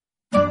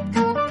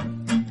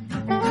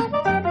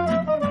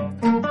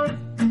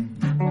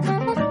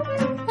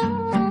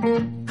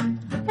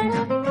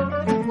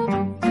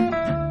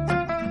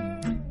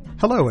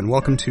Hello and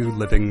welcome to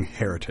Living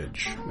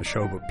Heritage, a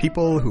show about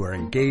people who are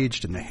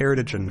engaged in the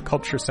heritage and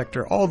culture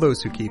sector, all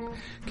those who keep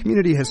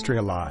community history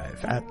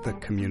alive at the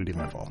community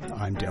level.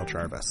 I'm Dale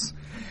Jarvis.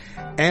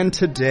 And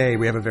today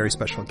we have a very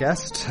special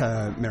guest,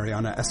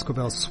 Mariana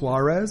Escobar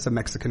Suarez, a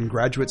Mexican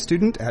graduate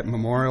student at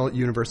Memorial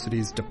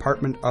University's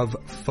Department of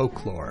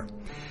Folklore.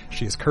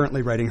 She is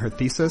currently writing her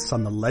thesis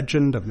on the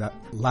legend of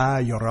La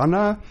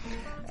Llorona,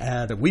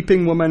 the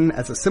Weeping Woman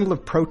as a symbol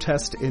of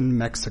protest in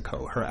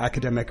Mexico. Her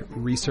academic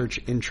research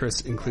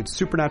interests include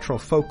supernatural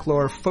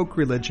folklore, folk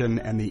religion,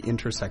 and the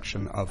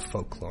intersection of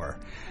folklore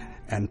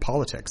and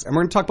politics. And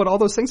we're going to talk about all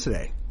those things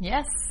today.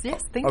 Yes.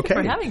 Thank you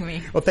for having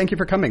me. Well, thank you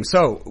for coming.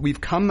 So we've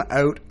come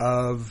out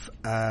of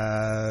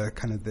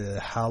kind of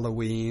the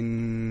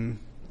Halloween,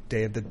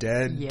 Day of the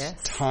Dead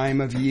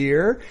time of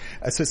year.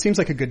 So it seems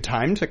like a good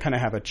time to kind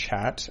of have a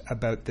chat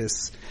about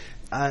this.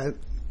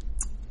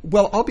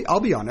 Well,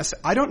 I'll be honest.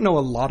 I don't know a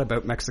lot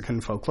about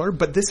Mexican folklore,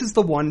 but this is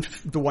the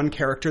one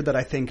character that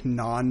I think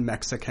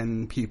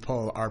non-Mexican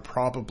people are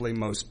probably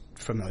most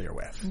familiar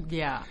with.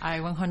 Yeah, I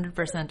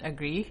 100%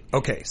 agree.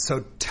 Okay,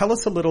 so tell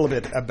us a little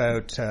bit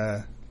about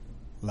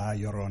La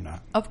Llorona.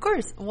 Of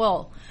course.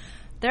 Well,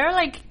 there are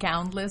like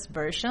countless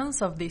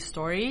versions of this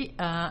story,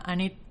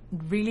 and it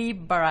really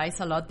varies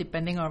a lot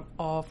depending on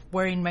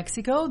where in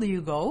Mexico do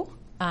you go.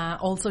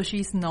 Also,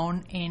 she's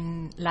known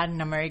in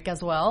Latin America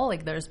as well.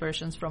 Like, there's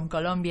versions from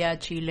Colombia,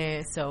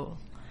 Chile,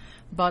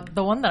 but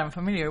the one that I'm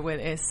familiar with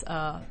is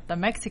the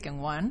Mexican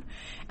one.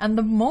 And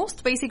the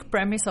most basic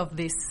premise of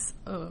this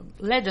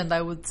legend,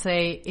 I would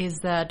say, is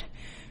that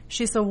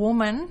she's a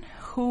woman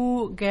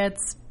who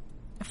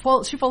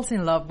she falls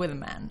in love with a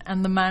man.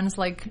 And the man's,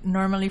 like,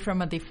 normally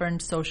from a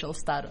different social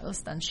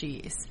status than she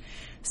is.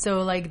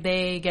 So, like,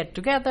 they get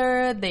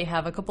together, they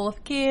have a couple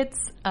of kids,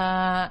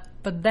 but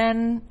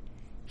then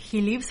he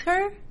leaves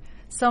her.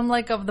 Some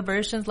like of the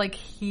versions, like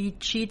he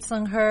cheats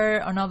on her.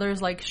 On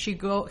others, like he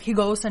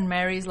goes and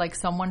marries like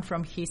someone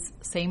from his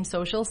same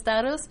social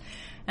status,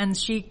 and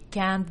she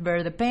can't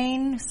bear the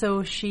pain,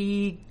 so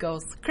she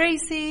goes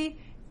crazy,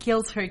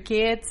 kills her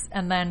kids,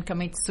 and then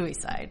commits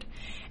suicide.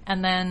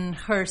 And then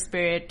her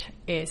spirit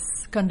is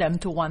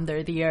condemned to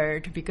wander the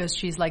earth because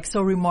she's like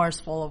so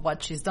remorseful of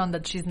what she's done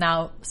that she's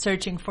now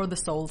searching for the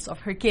souls of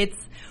her kids,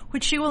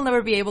 which she will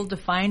never be able to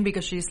find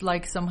because she's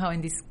like somehow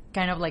in this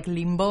kind of like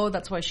limbo.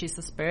 That's why she's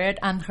a spirit,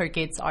 and her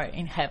kids are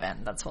in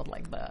heaven. That's what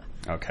like the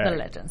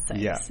legend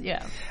says.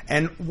 Yeah.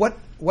 And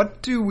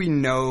what do we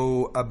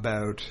know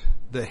about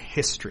the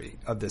history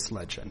of this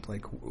legend?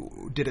 Like,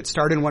 did it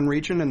start in one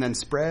region and then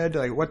spread?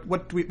 Like,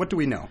 what do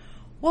we know?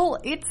 Well,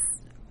 it's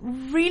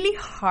really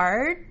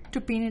hard to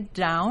pin it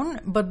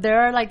down, but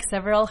there are like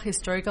several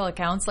historical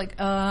accounts. Like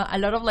a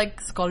lot of like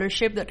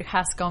scholarship that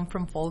has come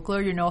from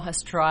folklore,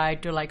 has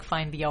tried to like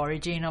find the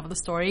origin of the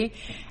story,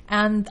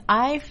 and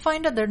I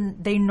find that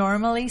they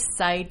normally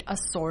cite a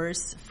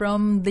source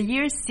from the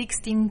year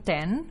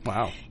 1610.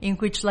 Wow. In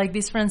which like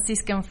this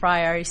Franciscan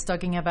friar is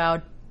talking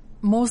about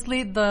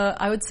mostly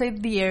I would say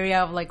the area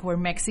of like where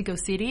Mexico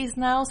City is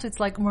now. So it's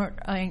like more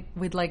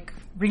with like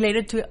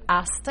related to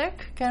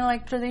Aztec kind of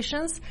like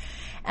traditions.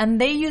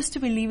 And they used to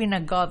believe in a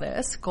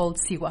goddess called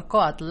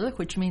Cihuacoatl,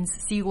 which means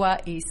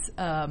Sigua is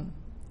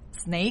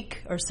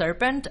snake or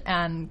serpent,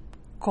 and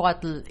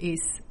Coatl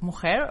is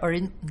mujer,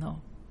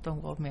 no,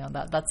 don't quote me on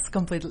that. That's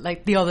completely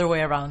like the other way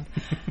around.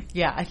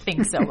 Yeah, I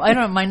think so. I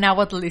don't know, my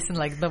Nahuatl isn't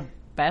like the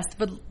best,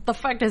 but the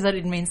fact is that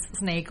it means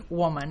snake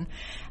woman.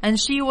 And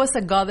she was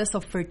a goddess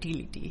of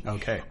fertility.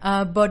 Okay.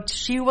 But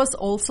she was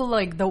also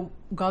like the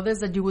goddess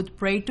that you would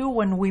pray to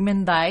when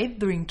women died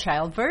during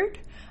childbirth.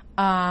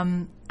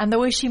 And the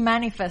way she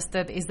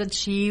manifested is that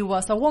she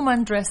was a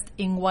woman dressed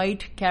in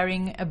white,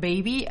 carrying a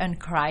baby and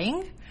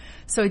crying.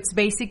 So it's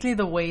basically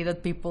the way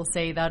that people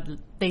say that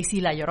they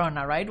see La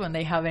Llorona, right? When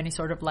they have any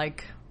sort of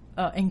like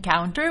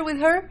encounter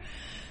with her.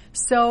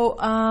 So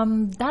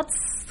that's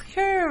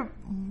her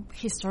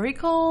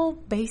historical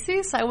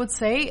basis, I would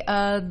say.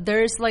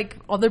 There's like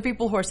other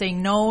people who are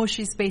saying, no,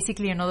 she's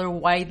basically another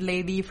white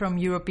lady from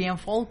European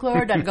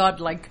folklore that got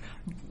like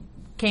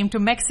came to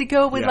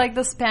Mexico with like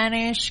the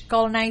Spanish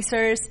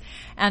colonizers,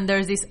 and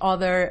there's this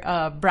other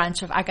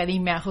branch of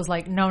academia who's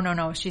like,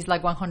 no, she's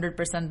like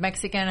 100%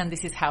 Mexican, and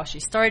this is how she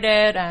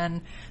started.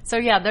 And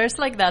so there's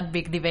like that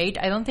big debate.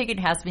 I don't think it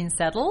has been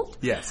settled.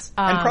 Yes,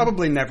 and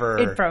probably never.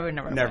 It probably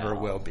never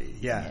will be.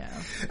 Yeah.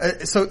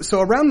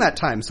 So around that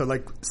time, so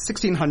like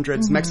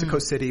 1600s, Mexico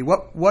City.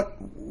 What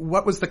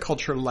was the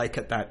culture like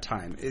at that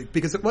time?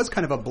 Because it was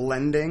kind of a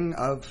blending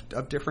of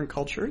different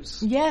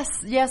cultures.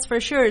 Yes,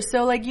 for sure.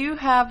 So like you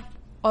have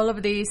all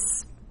of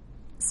these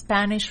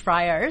Spanish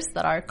friars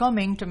that are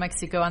coming to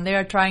Mexico, and they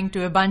are trying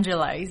to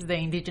evangelize the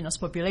indigenous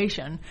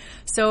population.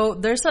 So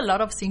there's a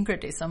lot of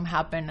syncretism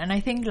happen. And I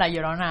think La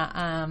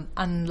Llorona,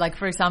 and like,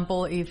 for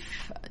example, if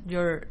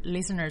your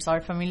listeners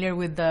are familiar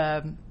with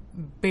the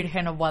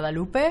Virgen of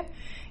Guadalupe,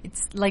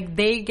 it's like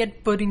they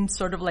get put in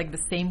sort of like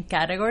the same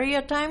category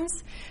at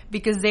times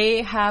because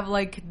they have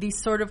like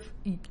this sort of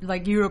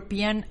like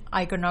European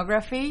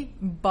iconography,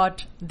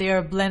 but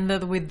they're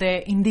blended with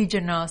the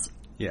indigenous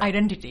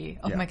identity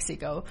of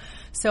Mexico.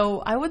 So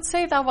I would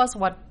say that was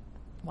what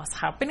was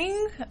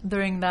happening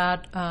during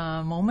that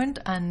moment.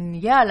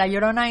 And yeah, La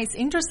Llorona is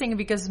interesting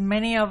because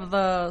many of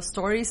the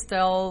stories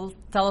tell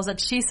us that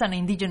she's an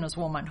indigenous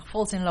woman who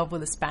falls in love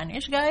with a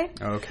Spanish guy.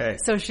 Okay.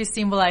 So she's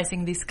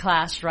symbolizing this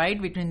clash,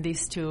 right, between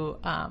these two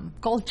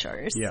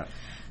cultures. Yeah.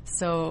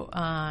 So,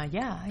 I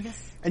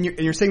guess. And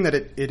you're saying that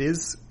it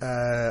is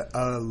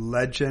a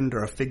legend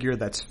or a figure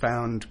that's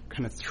found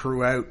kind of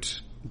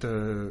throughout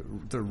the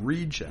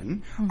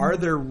region. Mm-hmm. Are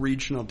there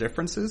regional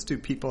differences? Do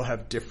people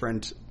have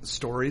different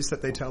stories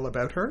that they tell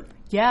about her?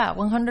 Yeah,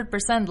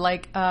 100%.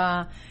 Like,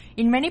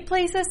 in many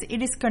places,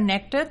 it is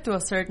connected to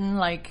a certain,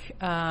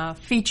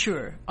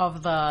 feature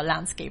of the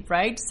landscape,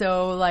 right?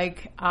 So,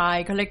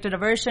 I collected a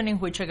version in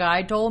which a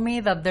guy told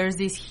me that there's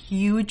this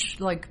huge,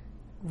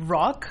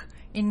 rock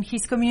in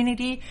his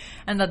community,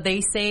 and that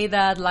they say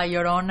that La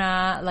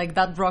Llorona,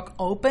 that rock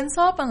opens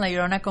up and La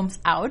Llorona comes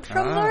out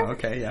from there. Oh,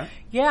 okay, yeah.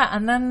 Yeah,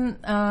 and then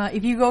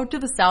if you go to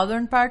the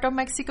southern part of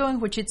Mexico, in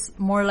which it's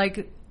more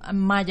like a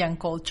Mayan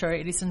culture,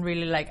 it isn't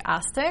really like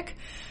Aztec.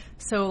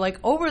 So,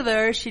 over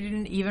there, she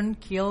didn't even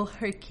kill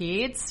her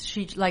kids.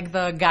 She,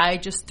 the guy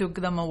just took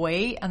them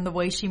away, and the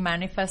way she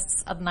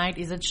manifests at night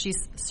is that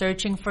she's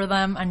searching for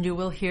them, and you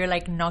will hear,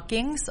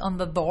 knockings on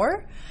the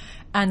door.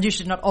 And you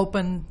should not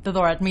open the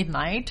door at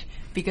midnight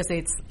because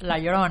it's La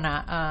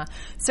Llorona.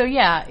 So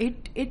yeah,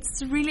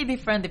 it's really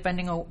different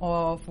depending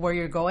of where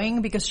you're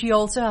going, because she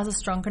also has a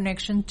strong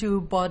connection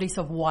to bodies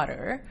of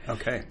water.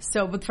 Okay.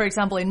 So, but for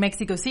example, in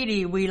Mexico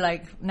City,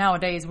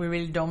 nowadays we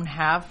really don't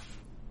have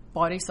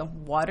bodies of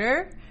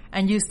water.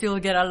 And you still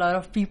get a lot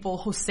of people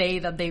who say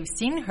that they've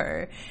seen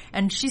her.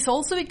 And she's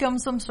also become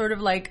some sort of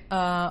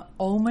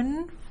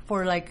omen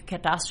for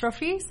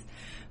catastrophes.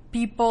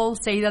 People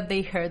say that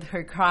they heard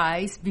her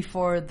cries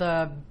before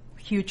the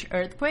huge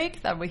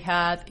earthquake that we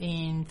had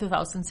in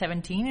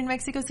 2017 in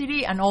Mexico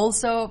City, and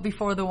also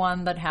before the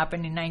one that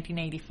happened in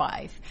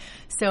 1985.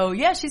 So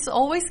yeah, she's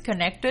always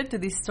connected to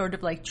this sort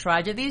of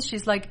tragedies.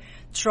 She's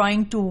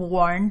trying to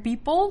warn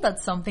people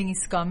that something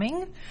is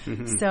coming.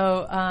 Mm-hmm.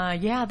 So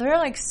there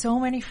are so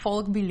many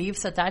folk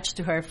beliefs attached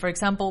to her. For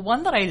example,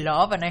 one that I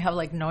love, and I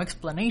have no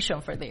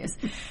explanation for this,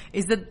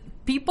 is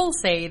that people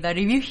say that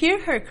if you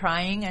hear her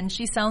crying and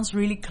she sounds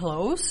really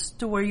close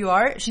to where you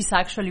are, she's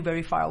actually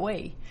very far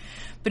away.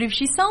 But if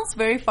she sounds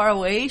very far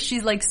away,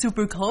 she's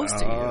super close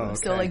to you. Okay.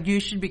 So you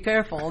should be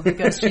careful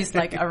because she's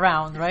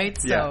around, right?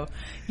 So,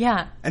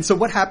 yeah. And so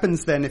what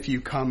happens then if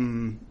you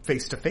come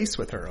face to face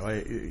with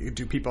her?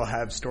 Do people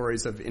have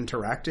stories of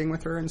interacting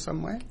with her in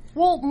some way?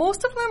 Well,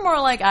 most of them are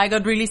I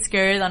got really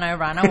scared and I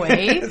ran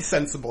away.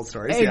 Sensible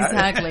stories,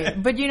 exactly.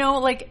 But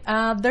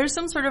there's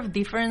some sort of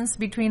difference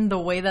between the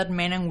way that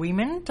men and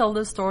women tell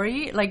the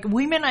story.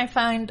 Women, I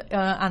find,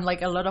 and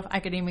a lot of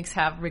academics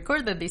have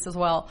recorded this as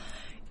well,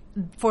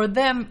 for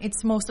them,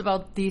 it's most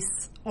about this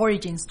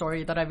origin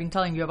story that I've been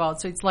telling you about.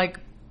 So it's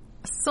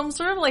some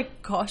sort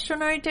of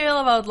cautionary tale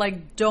about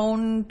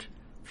don't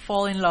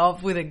fall in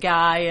love with a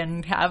guy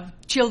and have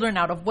children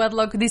out of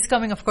wedlock. This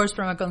coming, of course,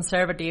 from a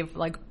conservative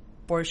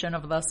portion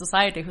of the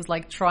society who's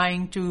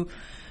trying to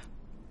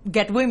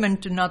get women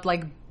to not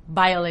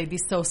violate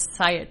these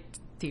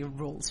society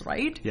rules,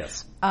 right?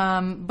 Yes.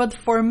 But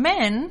for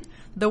men,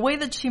 the way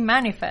that she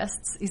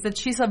manifests is that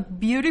she's a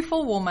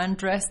beautiful woman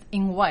dressed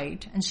in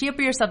white, and she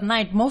appears at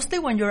night, mostly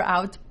when you're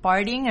out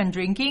partying and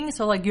drinking.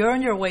 So you're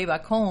on your way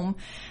back home,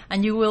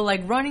 and you will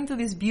run into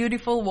this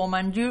beautiful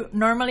woman. You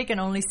normally can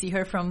only see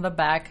her from the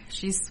back.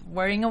 She's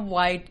wearing a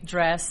white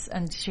dress,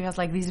 and she has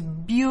this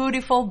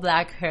beautiful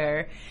black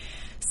hair.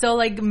 So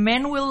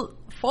men will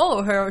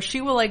follow her, or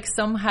she will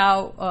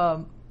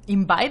somehow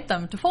invite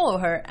them to follow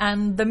her.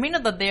 And the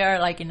minute that they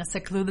are in a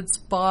secluded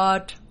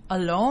spot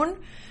alone,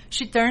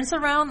 she turns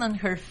around and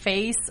her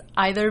face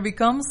either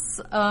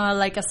becomes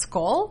a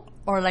skull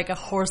or a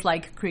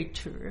horse-like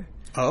creature.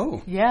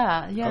 Oh.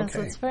 Yeah. Okay.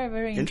 So it's very,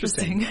 very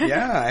interesting.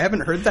 Yeah, I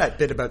haven't heard that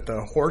bit about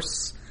the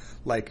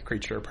horse-like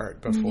creature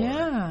part before.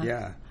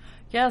 Yeah.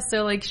 Yeah,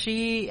 so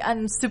she,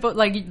 and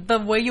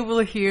the way you will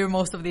hear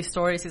most of these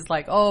stories is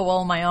oh,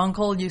 well, my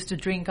uncle used to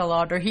drink a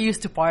lot, or he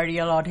used to party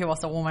a lot, he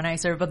was a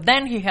womanizer, but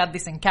then he had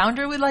this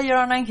encounter with La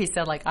Llorona and he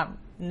said I'm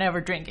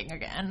never drinking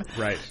again.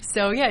 Right.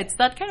 So yeah, it's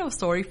that kind of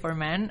story for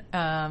men.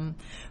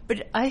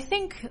 But I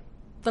think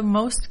the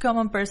most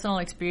common personal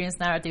experience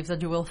narratives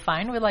that you will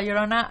find with La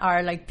Llorona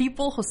are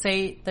people who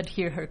say that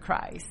hear her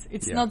cries.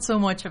 It's not so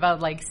much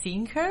about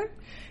seeing her,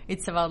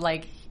 it's about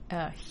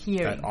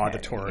hearing that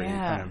auditory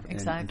kind of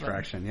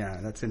interaction. Yeah,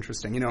 that's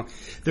interesting.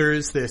 There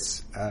is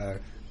this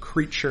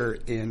creature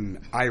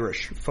in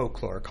Irish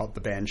folklore called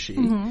the Banshee,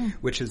 mm-hmm.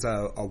 which is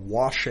a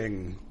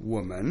washing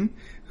woman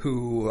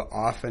who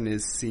often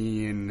is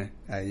seen,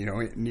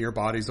 near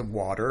bodies of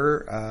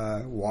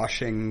water,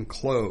 washing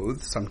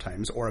clothes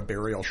sometimes, or a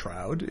burial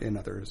shroud in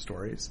other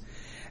stories.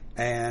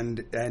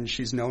 And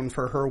she's known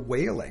for her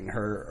wailing,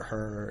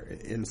 her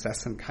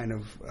incessant kind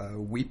of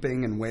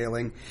weeping and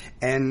wailing,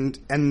 and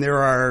there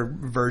are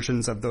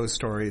versions of those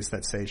stories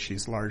that say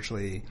she's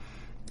largely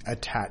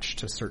attached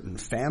to certain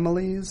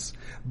families,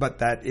 but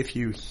that if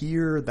you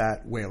hear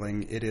that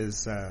wailing, it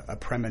is a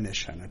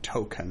premonition, a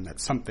token that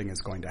something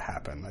is going to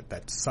happen,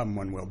 that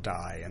someone will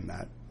die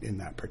in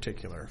that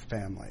particular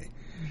family.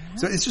 Yeah.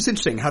 So it's just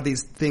interesting how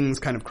these things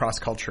kind of cross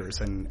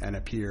cultures and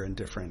appear in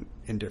different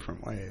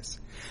ways.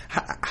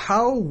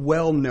 How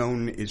well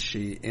known is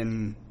she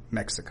in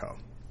Mexico?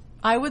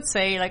 I would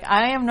say, like,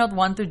 I am not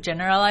one to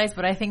generalize,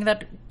 but I think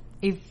that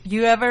if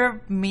you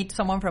ever meet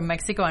someone from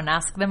Mexico and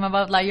ask them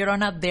about La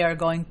Llorona, they are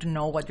going to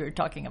know what you're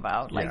talking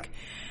about. Like,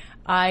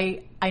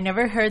 I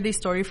never heard this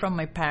story from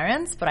my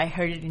parents, but I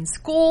heard it in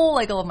school.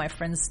 Like, all of my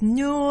friends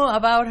knew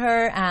about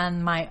her,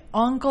 and my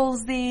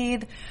uncles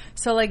did.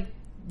 So, like,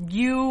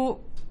 you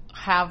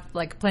have,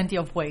 like, plenty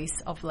of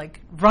ways of,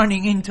 like,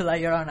 running into La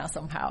Llorona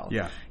somehow.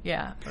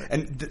 Yeah.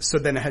 And so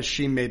then has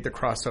she made the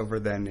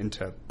crossover then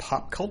into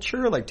pop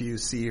culture? Like, do you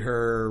see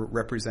her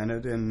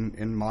represented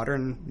in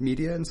modern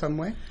media in some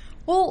way?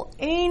 Well,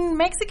 in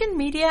Mexican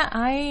media,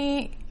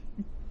 I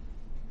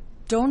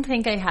don't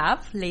think I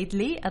have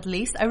lately, at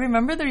least. I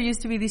remember there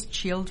used to be these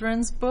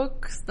children's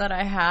books that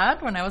I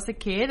had when I was a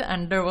kid,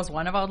 and there was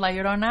one about La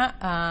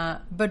Llorona.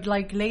 But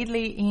like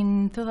lately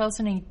in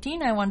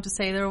 2018, I want to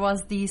say there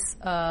was this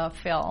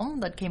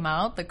film that came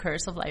out, The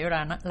Curse of La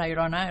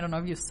Llorona. I don't know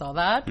if you saw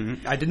that.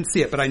 Mm-hmm. I didn't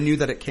see it, but I knew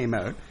that it came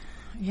out.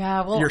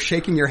 Yeah, well, you're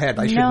shaking your head.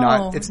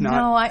 It's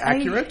not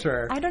accurate,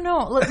 or I don't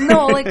know.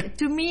 No, like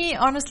to me,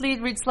 honestly,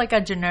 it reads like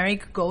a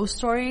generic ghost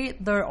story.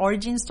 The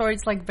origin story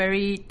is like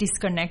very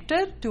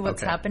disconnected to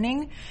what's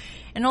happening,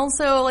 and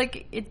also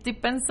like it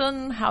depends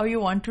on how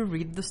you want to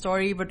read the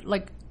story. But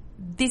like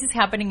this is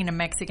happening in a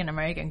Mexican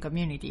American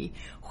community,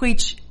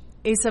 which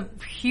is a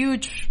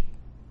huge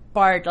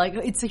part, like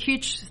it's a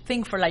huge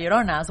thing for La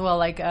Llorona as well.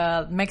 Like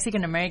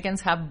Mexican Americans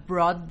have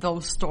brought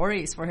those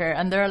stories for her,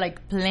 and there are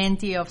like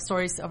plenty of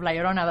stories of La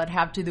Llorona that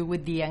have to do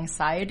with the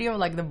anxiety of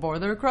like the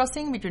border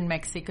crossing between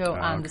Mexico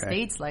and the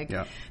States. Like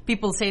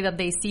people say that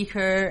they see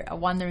her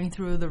wandering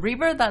through the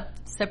river that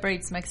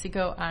separates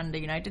Mexico and the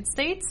United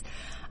States.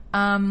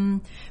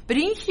 But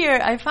in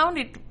here, I found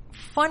it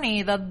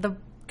funny that the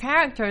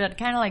character that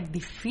kind of like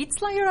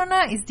defeats La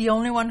Llorona is the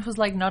only one who's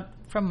like not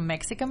from a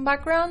Mexican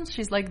background.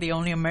 She's like the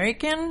only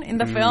American in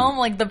the film.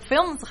 Like the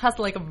film has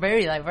like a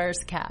very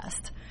diverse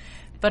cast,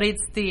 but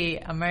it's the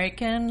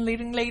American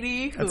leading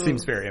lady who... That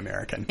seems very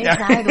American.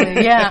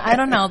 Exactly. Yeah, I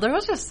don't know. There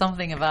was just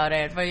something about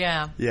it, but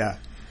yeah.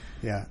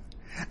 Yeah.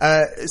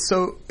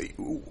 So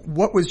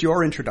what was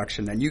your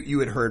introduction then? You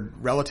had heard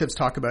relatives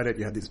talk about it.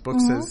 You had these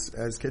books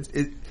as kids.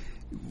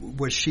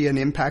 Was she an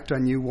impact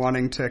on you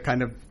wanting to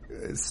kind of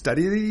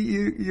study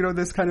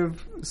this kind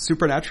of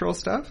supernatural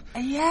stuff?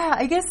 Yeah,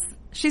 I guess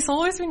she's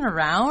always been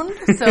around,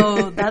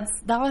 so that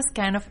was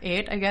kind of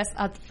it. I guess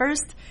at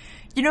first,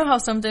 you know how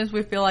sometimes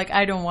we feel like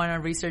I don't want to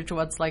research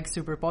what's like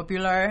super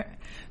popular,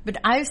 but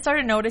I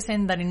started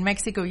noticing that in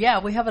Mexico,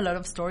 we have a lot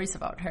of stories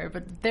about her,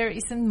 but there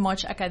isn't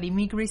much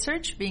academic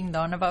research being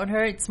done about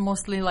her. It's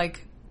mostly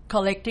like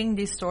collecting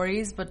these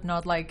stories, but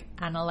not like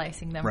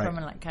analyzing them from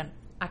like an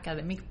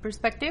academic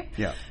perspective.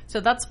 Yeah. So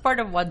that's part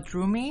of what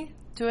drew me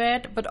to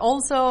it, but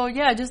also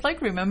just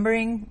like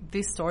remembering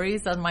these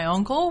stories that my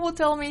uncle would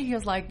tell me. He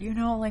was like,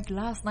 like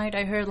last night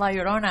I heard La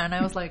Llorona, and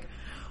I was like,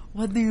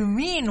 what do you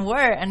mean,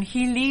 where? And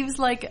he lives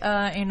like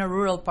in a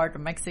rural part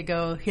of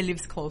Mexico. He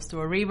lives close to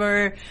a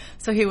river,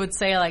 so he would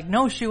say like,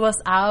 no, she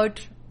was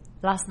out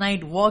last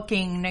night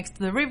walking next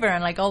to the river,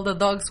 and like all the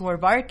dogs were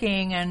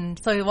barking, and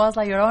so it was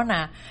La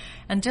Llorona.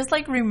 And just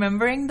like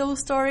remembering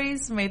those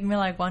stories made me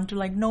like want to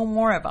like know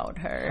more about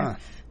her.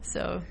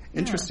 So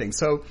interesting.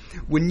 So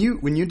when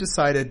you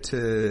decided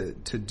to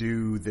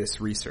do this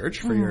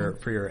research for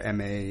your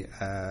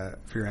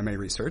MA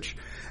research,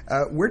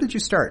 where did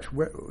you start?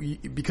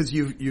 Because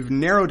you've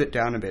narrowed it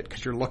down a bit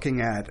because you're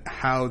looking at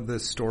how the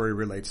story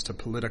relates to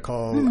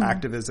political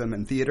activism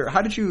and theater.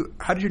 How did you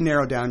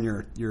narrow down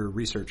your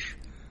research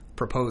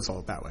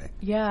proposal that way?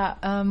 Yeah.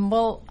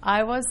 Well,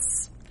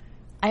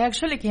 I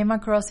actually came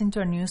across into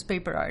a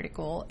newspaper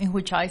article in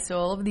which I saw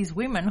all of these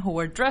women who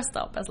were dressed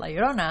up as La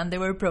Llorona, and they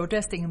were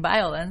protesting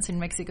violence in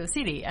Mexico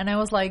City. And I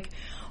was like,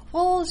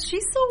 well,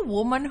 she's a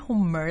woman who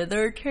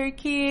murdered her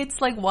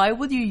kids. Like, why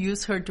would you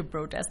use her to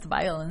protest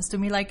violence? To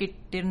me, like,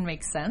 it didn't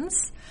make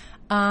sense.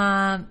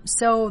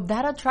 So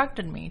that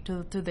attracted me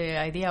to the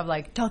idea of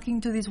like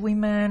talking to these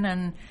women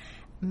and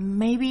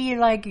maybe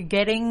like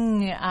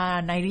getting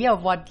an idea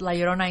of what La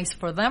Llorona is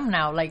for them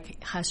now.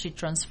 Like, has she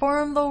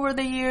transformed over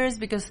the years?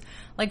 Because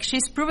like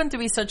she's proven to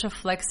be such a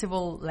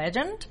flexible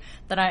legend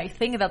that I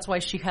think that's why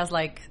she has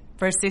like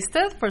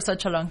persisted for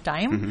such a long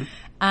time.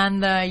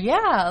 And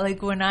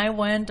like when I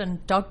went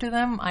and talked to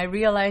them, I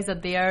realized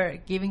that they are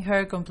giving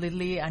her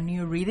completely a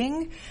new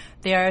reading.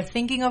 They are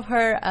thinking of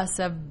her as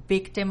a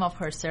victim of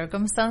her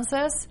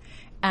circumstances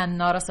and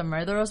not as a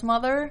murderous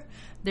mother.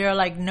 They're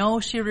like, no,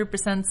 she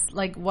represents,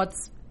 like,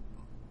 what's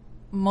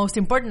most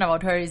important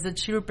about her is that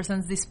she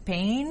represents this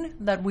pain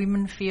that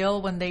women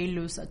feel when they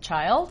lose a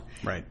child.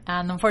 Right.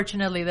 And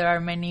unfortunately, there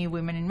are many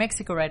women in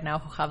Mexico right now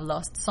who have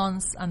lost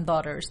sons and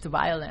daughters to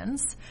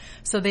violence.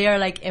 So they are,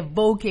 like,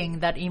 evoking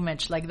that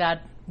image, like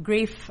that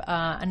grief,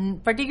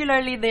 and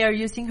particularly they are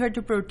using her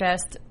to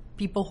protest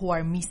people who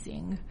are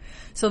missing.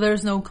 So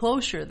there's no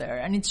closure there.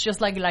 And it's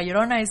just like La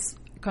Llorona is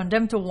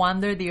condemned to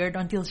wander the earth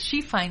until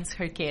she finds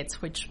her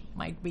kids, which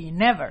might be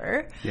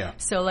never. Yeah.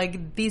 So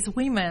like these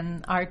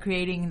women are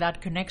creating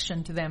that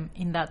connection to them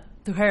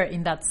to her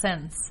in that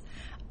sense.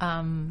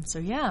 So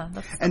yeah.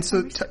 And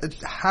so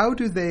how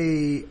do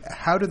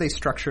they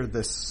structure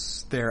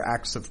their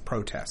acts of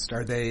protest?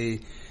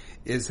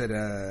 Is it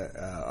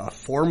a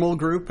formal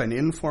group, an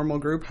informal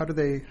group? How do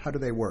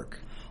they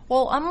work?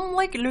 Well, I'm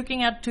like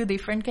looking at two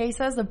different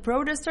cases. The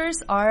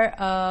protesters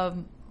are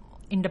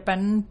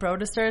independent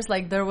protesters.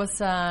 Like there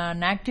was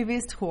an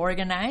activist who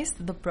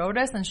organized the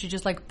protest, and she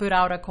just like put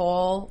out a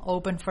call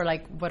open for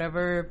like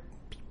whatever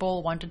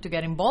people wanted to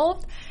get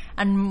involved.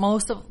 And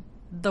most of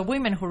the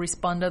women who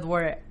responded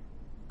were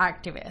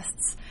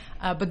activists,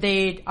 but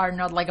they are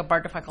not like a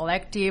part of a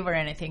collective or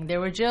anything. They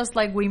were just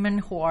like women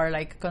who are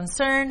like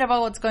concerned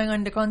about what's going on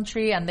in the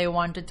country, and they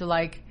wanted to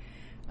like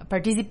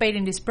participate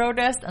in this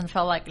protest and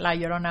felt like La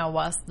Llorona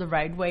was the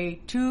right way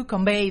to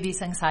convey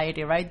this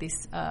anxiety, right?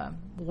 This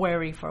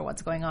worry for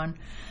what's going on.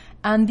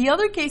 And the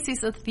other case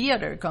is a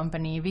theater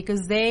company,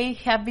 because they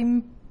have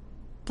been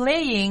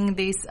playing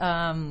this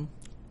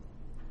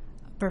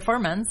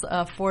performance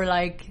for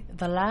like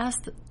the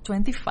last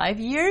 25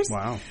 years.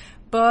 Wow.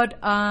 But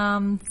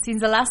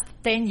since the last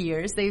 10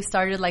 years, they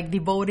started like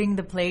devoting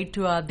the play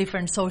to a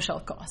different social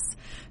cause.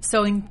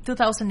 So in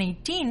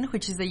 2018,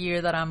 which is the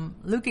year that I'm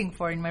looking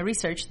for in my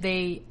research,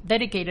 they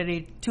dedicated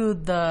it to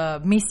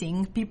the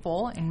missing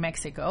people in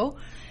Mexico.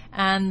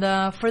 And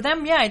for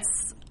them, yeah,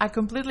 it's a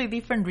completely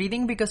different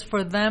reading, because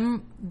for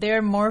them,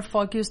 they're more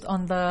focused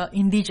on the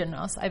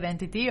indigenous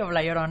identity of La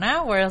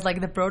Llorona, whereas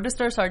like the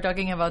protesters are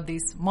talking about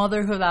this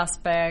motherhood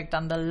aspect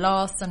and the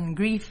loss and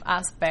grief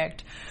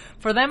aspect.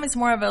 For them, it's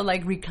more about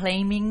like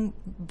reclaiming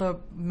the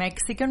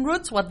Mexican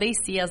roots, what they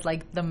see as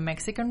like the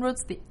Mexican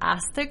roots, the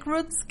Aztec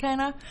roots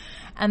kind of.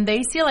 And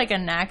they see like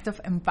an act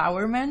of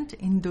empowerment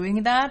in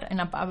doing that,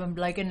 and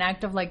like an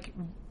act of like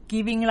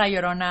giving La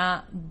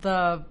Llorona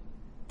the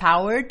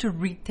power to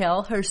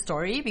retell her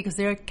story, because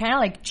they're kind of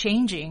like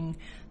changing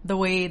the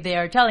way they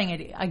are telling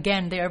it.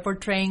 Again, they are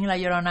portraying La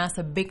Llorona as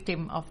a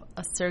victim of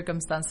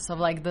circumstances of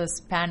like the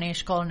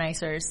Spanish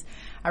colonizers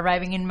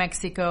arriving in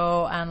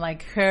Mexico, and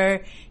like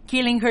her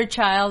killing her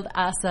child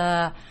as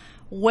a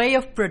way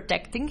of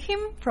protecting him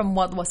from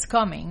what was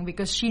coming,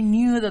 because she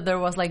knew that there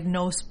was like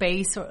no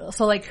space.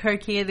 So like her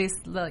kid is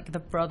like the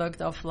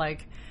product of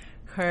like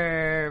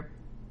her,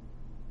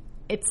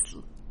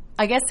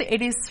 I guess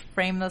it is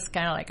framed as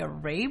kind of like a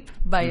rape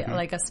by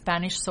like a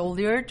Spanish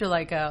soldier to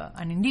like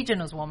an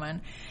indigenous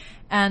woman.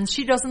 And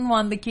she doesn't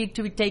want the kid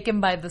to be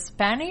taken by the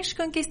Spanish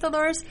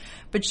conquistadors,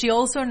 but she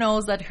also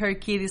knows that her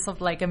kid is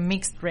of like a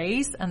mixed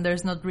race, and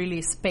there's not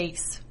really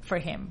space for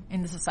him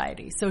in the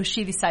society. So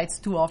she decides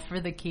to offer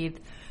the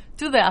kid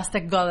to the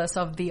Aztec goddess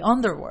of the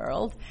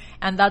underworld.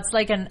 And that's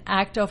like an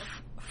act of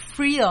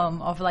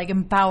freedom, of like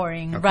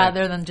empowering,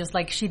 rather than just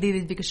like she did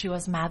it because she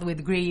was mad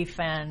with grief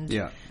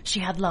and she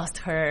had lost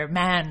her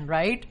man,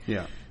 right?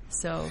 Yeah.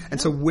 So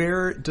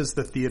where does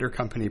the theater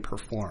company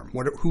perform?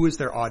 Who is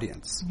their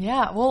audience?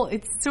 Yeah, well,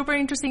 it's super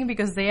interesting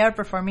because they are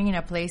performing in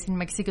a place in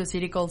Mexico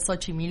City called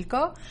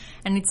Xochimilco,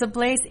 and it's a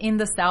place in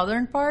the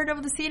southern part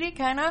of the city,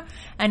 kind of,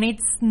 and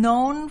it's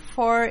known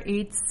for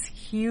its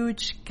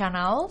huge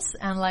canals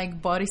and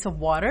like bodies of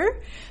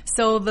water.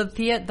 So the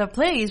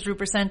play is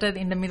represented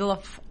in the middle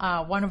of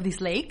one of these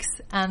lakes,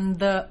 and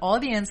the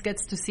audience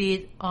gets to see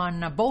it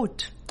on a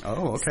boat.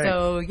 Oh, okay.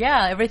 So,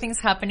 yeah, everything's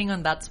happening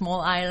on that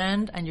small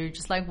island, and you're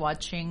just, like,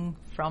 watching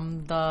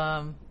from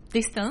the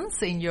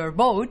distance in your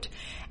boat.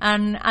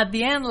 And at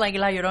the end, like,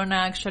 La Llorona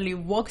actually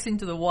walks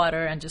into the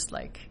water and just,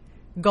 like,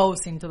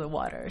 goes into the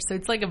water. So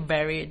it's, like, a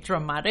very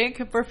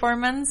dramatic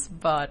performance,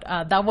 but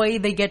that way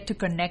they get to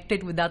connect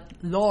it with that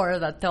lore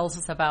that tells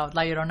us about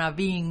La Llorona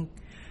being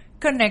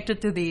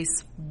connected to this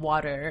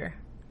water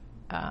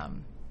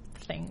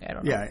thing. I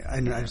don't know. Yeah, I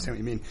understand what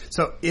you mean.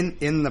 So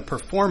in the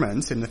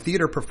performance, in the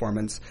theater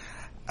performance,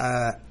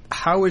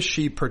 how is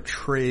she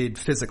portrayed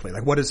physically?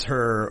 Like what does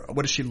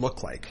she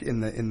look like in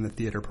the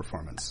theater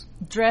performance?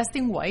 Dressed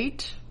in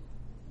white.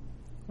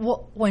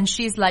 Well, when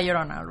she's La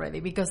Llorona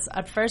already, because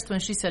at first when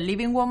she's a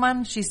living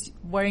woman, she's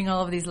wearing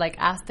all of these like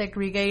Aztec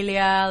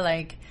regalia,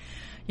 like,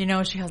 you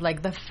know, she has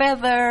like the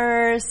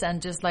feathers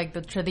and just like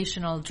the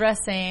traditional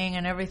dressing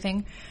and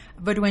everything.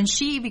 But when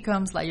she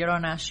becomes La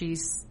Llorona,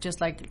 she's just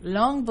like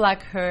long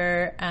black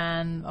hair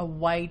and a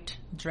white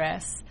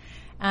dress.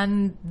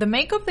 And the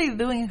makeup they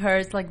do in her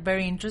is like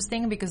very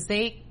interesting because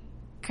they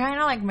kind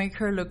of like make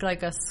her look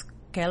like a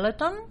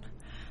skeleton.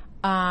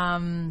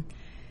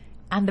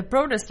 And the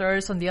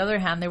protesters, on the other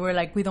hand, they were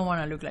like, we don't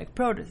want to look like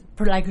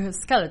like a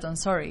skeleton,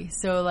 sorry.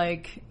 So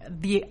like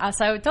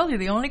as I told you,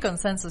 the only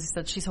consensus is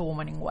that she's a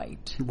woman in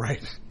white.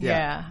 Right.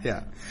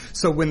 Yeah.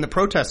 So when the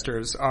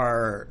protesters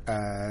are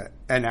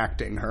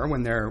enacting her,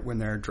 when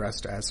they're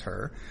dressed as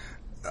her,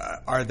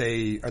 are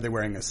they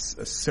wearing a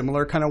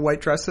similar kind of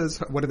white dresses?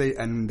 What are they?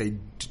 And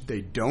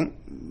they don't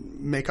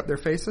make up their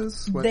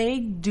faces? What? They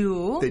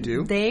do. They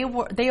do?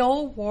 They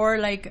all wore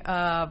like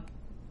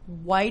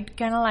white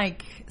kind of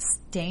like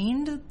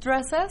stained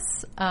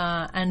dresses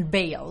and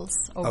veils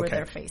over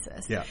their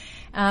faces. Yeah.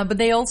 But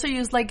they also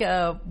use like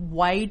a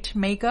white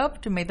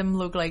makeup to make them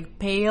look like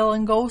pale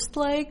and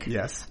ghost-like.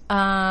 Yes.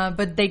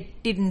 But they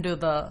didn't do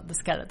the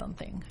skeleton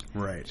thing.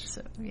 Right.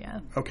 So, yeah.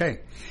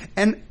 Okay.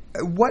 And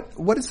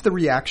what is the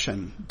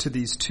reaction to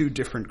these two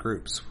different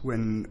groups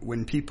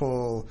when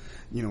people,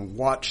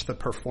 watch the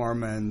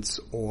performance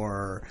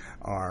or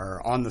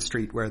are on the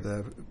street where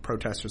the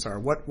protesters are?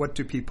 What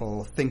do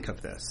people think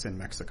of this in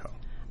Mexico?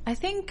 I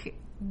think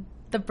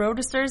the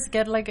protesters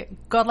got like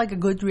a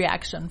good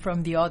reaction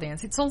from the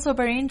audience. It's also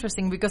very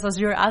interesting because, as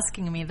you're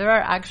asking me, there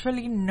are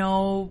actually there's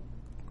no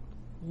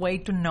way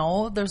to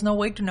know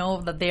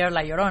that they are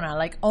La Llorona.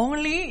 Like,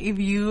 only if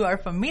you are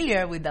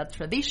familiar with that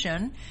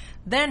tradition,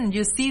 then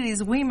you see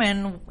these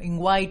women in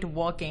white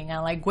walking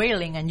and like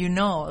wailing, and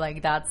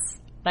like that's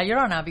La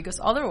Llorona, because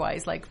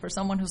otherwise, like, for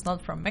someone who's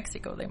not from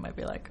Mexico, they might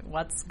be like,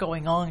 what's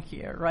going on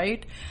here,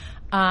 right?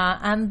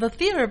 And the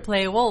theater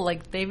play, well,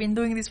 like, they've been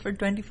doing this for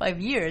 25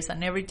 years,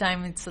 and every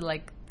time it's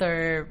like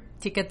their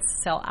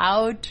tickets sell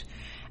out,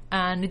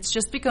 and it's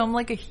just become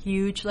like a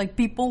huge, like,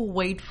 people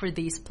wait for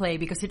this play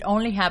because it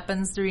only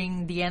happens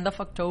during the end of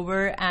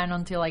October and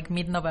until like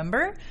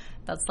mid-November.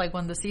 That's like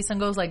when the season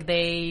goes, like,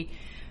 they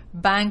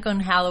bank on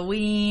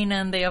Halloween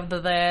and Day of the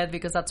Dead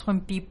because that's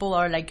when people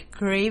are like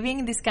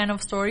craving these kind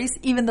of stories,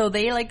 even though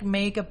they like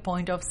make a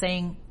point of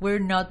saying we're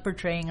not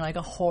portraying like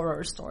a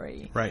horror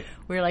story. Right.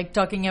 We're like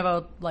talking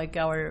about like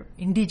our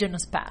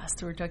indigenous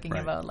past. We're talking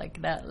about like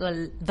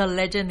the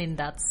legend in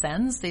that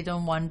sense. They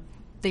don't want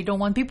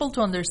people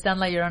to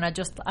understand La Llorona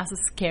just as a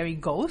scary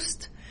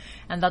ghost,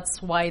 and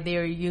that's why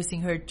they're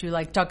using her to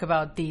like talk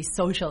about these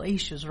social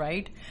issues,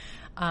 right?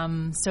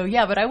 So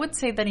yeah, but I would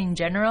say that in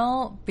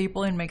general,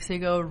 people in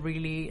Mexico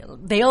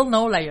they all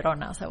know La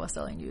Llorona, as I was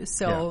telling you.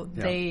 So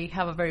they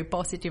have a very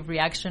positive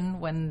reaction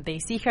when they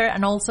see her,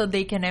 and also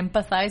they can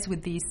empathize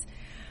with this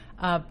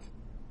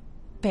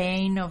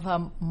pain of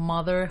a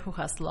mother who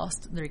has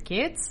lost their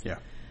kids. Yeah.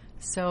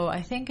 So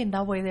I think in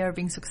that way they are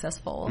being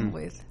successful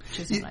with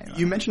choosing La Llorona.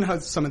 You mentioned how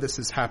some of this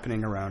is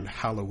happening around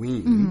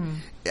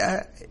Halloween.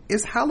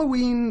 Is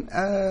Halloween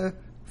a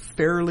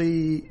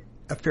fairly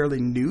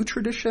new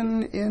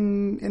tradition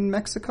in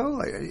Mexico?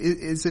 Like,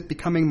 is it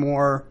becoming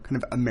more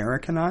kind of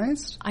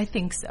Americanized? I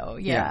think so,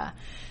 yeah.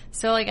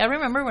 So, like, I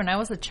remember when I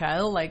was a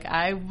child, like,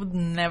 I would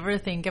never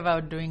think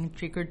about doing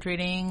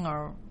trick-or-treating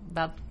or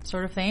that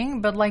sort of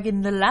thing. But, like,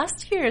 in the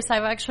last years,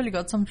 I've actually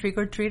got some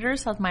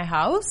trick-or-treaters at my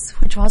house,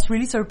 which was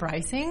really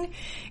surprising.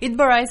 It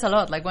varies a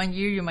lot. Like, one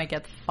year you might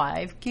get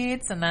 5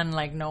 kids, and then,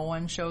 like, no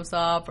one shows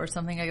up or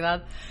something like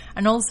that.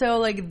 And also,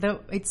 like,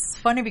 it's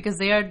funny because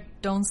they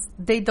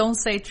don't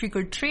say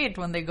trick-or-treat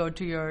when they go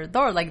to your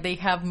door. Like, they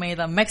have made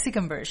a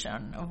Mexican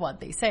version of what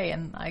they say.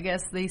 And I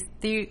guess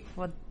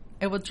what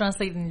it would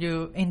translate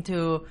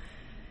into,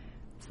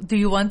 do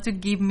you want to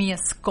give me a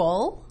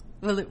skull?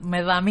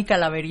 Me da mi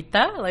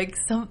calaverita? Like,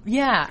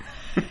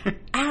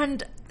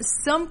 and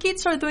some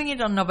kids are doing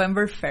it on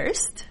November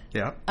 1st.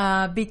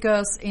 Yeah.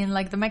 Because in,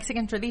 like, the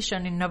Mexican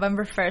tradition, in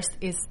November 1st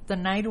is the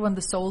night when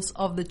the souls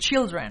of the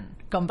children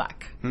come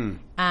back.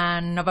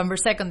 And November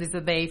 2nd is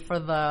the day for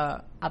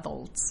the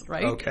adults,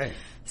 right? Okay.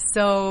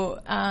 So,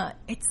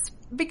 it's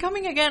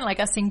becoming, again, like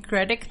a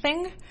syncretic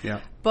thing. Yeah.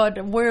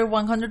 But we're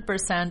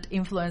 100%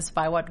 influenced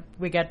by what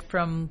we get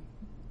from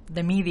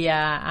the media,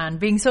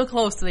 and being so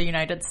close to the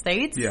United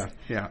States. Yeah.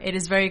 It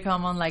is very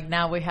common. Like,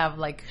 now we have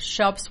like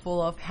shops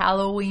full of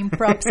Halloween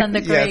props and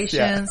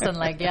decorations. And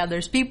like,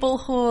 there's people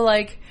who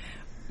like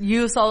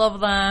use all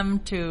of them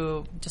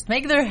to just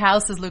make their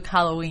houses look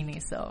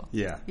Halloweeny. So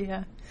yeah.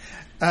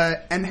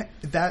 And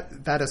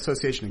that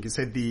association, like you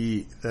said,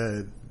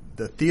 the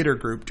theater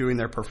group doing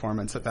their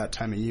performance at that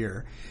time of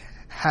year,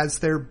 has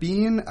there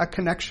been a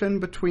connection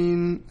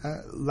between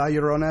La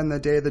Llorona and the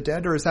Day of the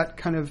Dead, or is that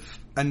kind of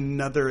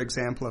another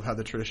example of how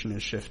the tradition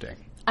is shifting?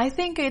 I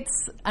think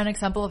it's an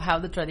example of how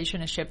the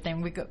tradition is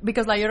shifting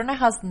because La Llorona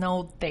has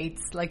no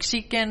dates. Like,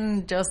 she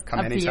can just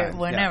appear anytime.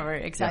 Whenever.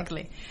 Yeah.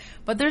 Exactly. Yeah.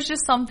 But there's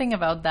just something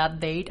about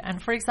that date.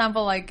 And for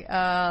example, like,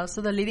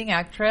 so the leading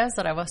actress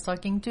that I was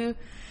talking to,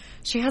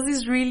 she has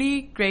this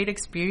really great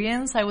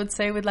experience, I would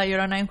say, with La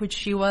Llorona, in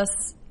which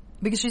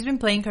because she's been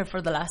playing her for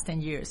the last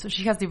 10 years. So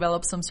she has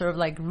developed some sort of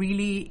like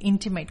really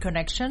intimate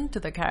connection to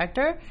the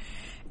character.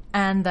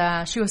 And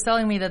she was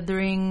telling me that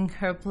during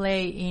her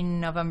play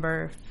in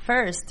November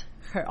 1st,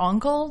 her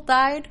uncle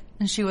died,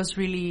 and she was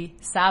really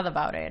sad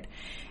about it.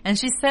 And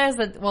she says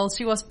that while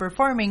she was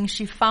performing,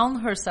 she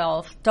found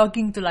herself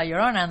talking to La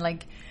Llorona and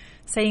like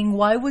saying,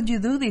 why would you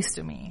do this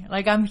to me?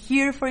 Like, I'm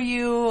here for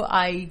you.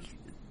 I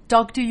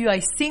talk to you.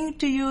 I sing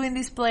to you in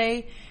this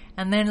play.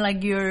 And then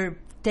like you're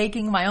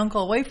taking my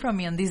uncle away from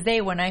me on this day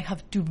when I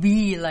have to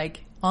be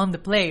like on the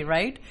play,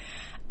 right?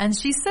 And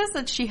she says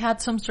that she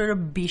had some sort of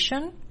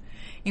vision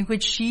in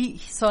which she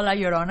saw La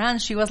Llorona, and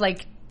she was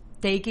like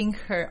taking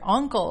her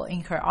uncle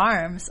in her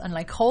arms and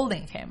like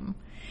holding him.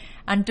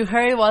 And to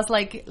her, it was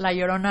like La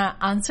Llorona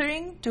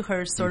answering to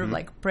her sort of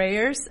like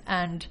prayers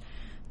and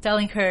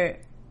telling her,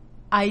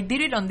 I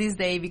did it on this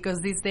day because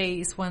this day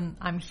is when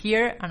I'm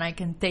here and I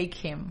can take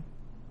him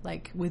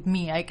like with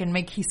me. I can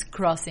make his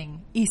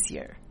crossing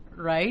easier,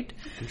 right?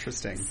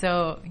 Interesting.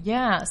 So,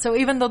 yeah. So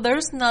even though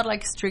there's not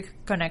like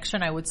strict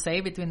connection, I would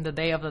say, between the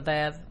Day of the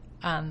Dead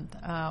and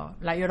La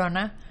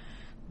Llorona,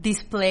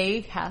 this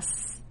play has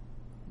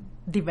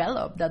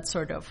developed that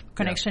sort of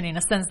connection in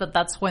a sense that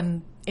that's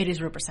when it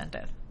is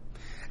represented.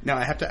 Now,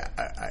 I have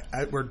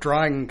to, we're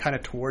drawing kind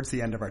of towards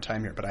the end of our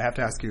time here, but I have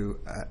to ask you,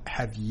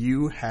 have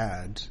you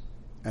had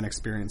an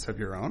experience of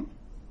your own?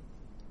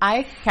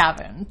 I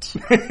haven't,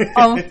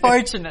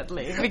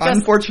 unfortunately. Because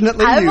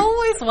unfortunately, I've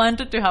always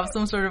wanted to have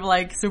some sort of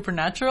like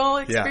supernatural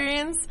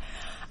experience.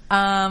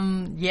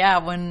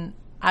 When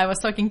I was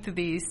talking to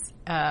this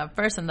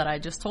person that I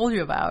just told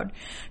you about,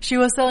 she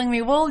was telling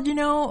me, well, you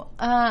know,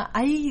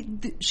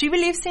 she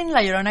believes in La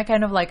Llorona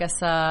kind of like as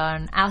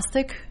an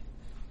Aztec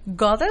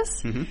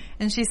goddess,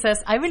 and she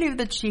says, I believe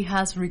that she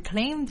has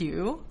reclaimed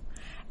you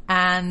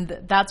and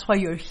that's why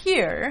you're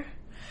here,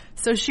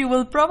 so she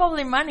will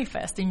probably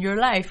manifest in your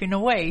life in a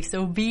way,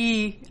 so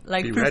be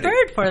prepared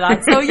ready for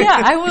that. So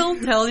yeah, I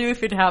will tell you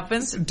if it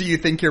happens. Do you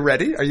think you're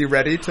ready? Are you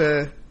ready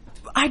to?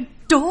 I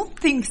don't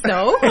think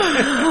so,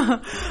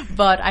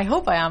 but I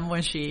hope I am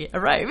when she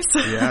arrives.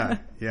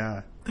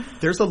 Yeah.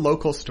 There's a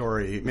local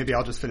story. Maybe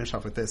I'll just finish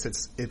off with this.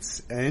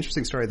 It's an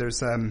interesting story.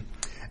 There's a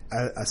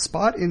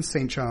spot in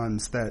St.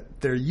 John's that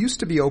there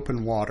used to be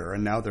open water,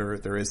 and now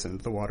there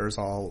isn't. The water's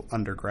all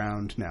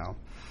underground now.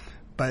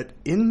 But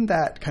in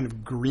that kind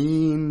of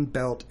green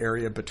belt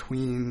area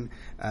between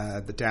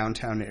the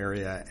downtown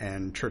area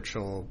and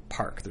Churchill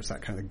Park, there's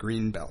that kind of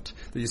green belt.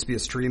 There used to be a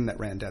stream that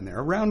ran down there,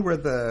 around where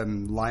the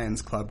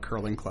Lions Club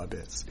curling club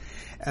is.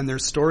 And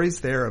there's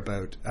stories there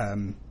about,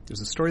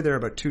 there's a story there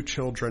about two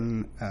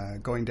children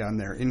going down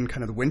there in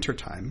kind of the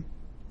wintertime,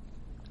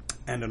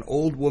 and an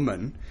old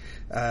woman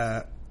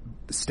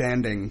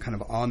standing kind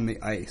of on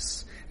the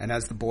ice. And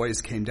as the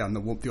boys came down,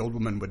 the old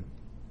woman would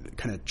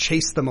kind of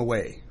chase them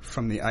away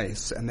from the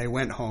ice, and they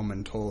went home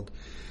and told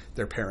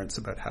their parents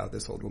about how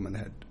this old woman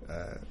had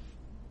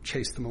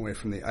chased them away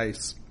from the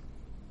ice.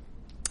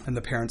 And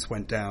the parents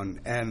went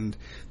down, and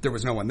there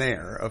was no one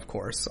there, of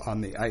course,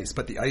 on the ice,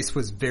 but the ice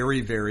was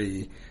very,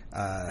 very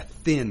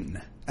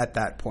thin at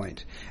that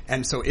point.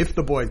 And so if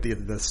the boys,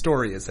 the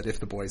story is that if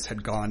the boys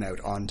had gone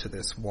out onto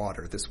this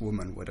water, this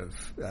woman would have,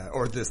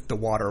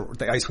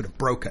 the ice would have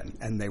broken,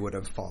 and they would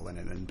have fallen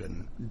in and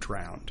been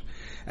drowned.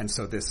 And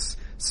so this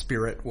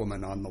spirit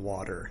woman on the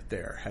water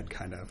there had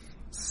kind of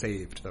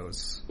saved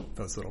those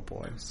little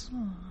boys.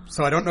 Aww.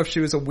 So I don't know if she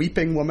was a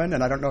weeping woman,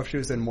 and I don't know if she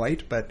was in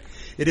white, but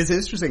it is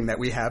interesting that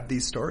we have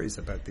these stories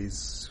about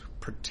these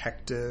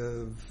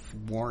protective,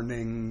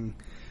 warning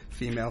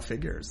female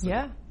figures that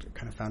are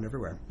kind of found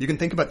everywhere. You can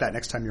think about that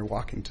next time you're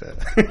walking to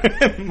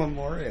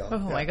Memorial. Oh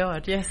my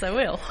God, yes, I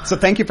will. So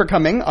thank you for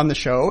coming on the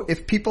show.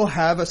 If people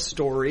have a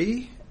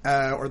story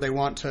or they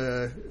want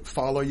to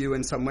follow you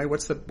in some way,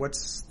 what's the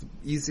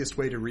easiest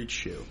way to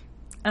reach you?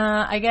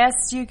 I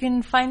guess you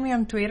can find me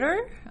on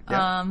Twitter.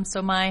 Yep.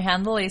 So my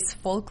handle is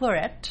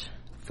Folklorette.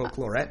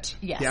 Folklorette?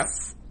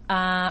 Yes.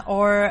 Yep.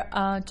 Or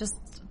just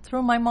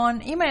through my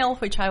email,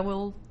 which I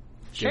will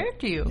share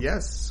to you.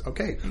 Yes.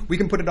 Okay. We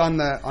can put it on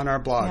our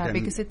blog. Yeah,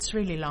 because it's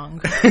really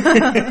long.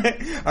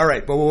 All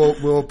right. Well,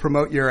 we'll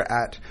promote your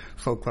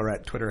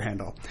 @Folklorette Twitter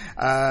handle.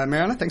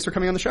 Mariana, thanks for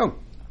coming on the show.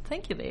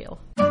 Thank you, Dale.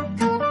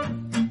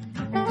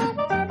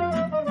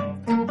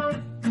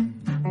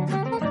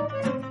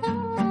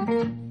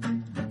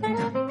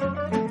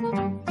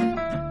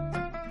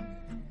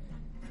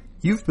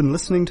 You've been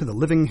listening to the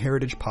Living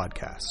Heritage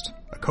Podcast,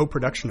 a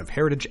co-production of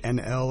Heritage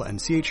NL and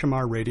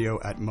CHMR Radio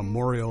at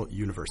Memorial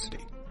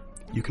University.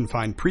 You can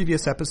find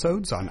previous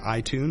episodes on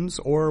iTunes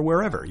or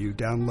wherever you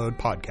download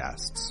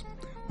podcasts.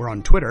 We're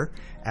on Twitter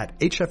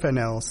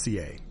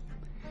 @HFNLCA.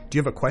 Do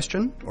you have a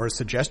question or a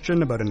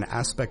suggestion about an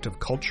aspect of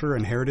culture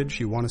and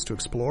heritage you want us to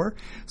explore?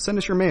 Send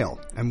us your mail,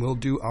 and we'll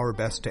do our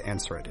best to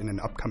answer it in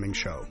an upcoming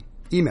show.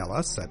 Email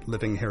us at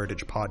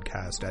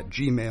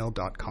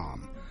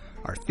livingheritagepodcast@gmail.com.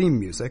 Our theme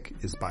music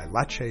is by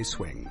Lache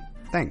Swing.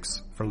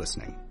 Thanks for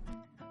listening.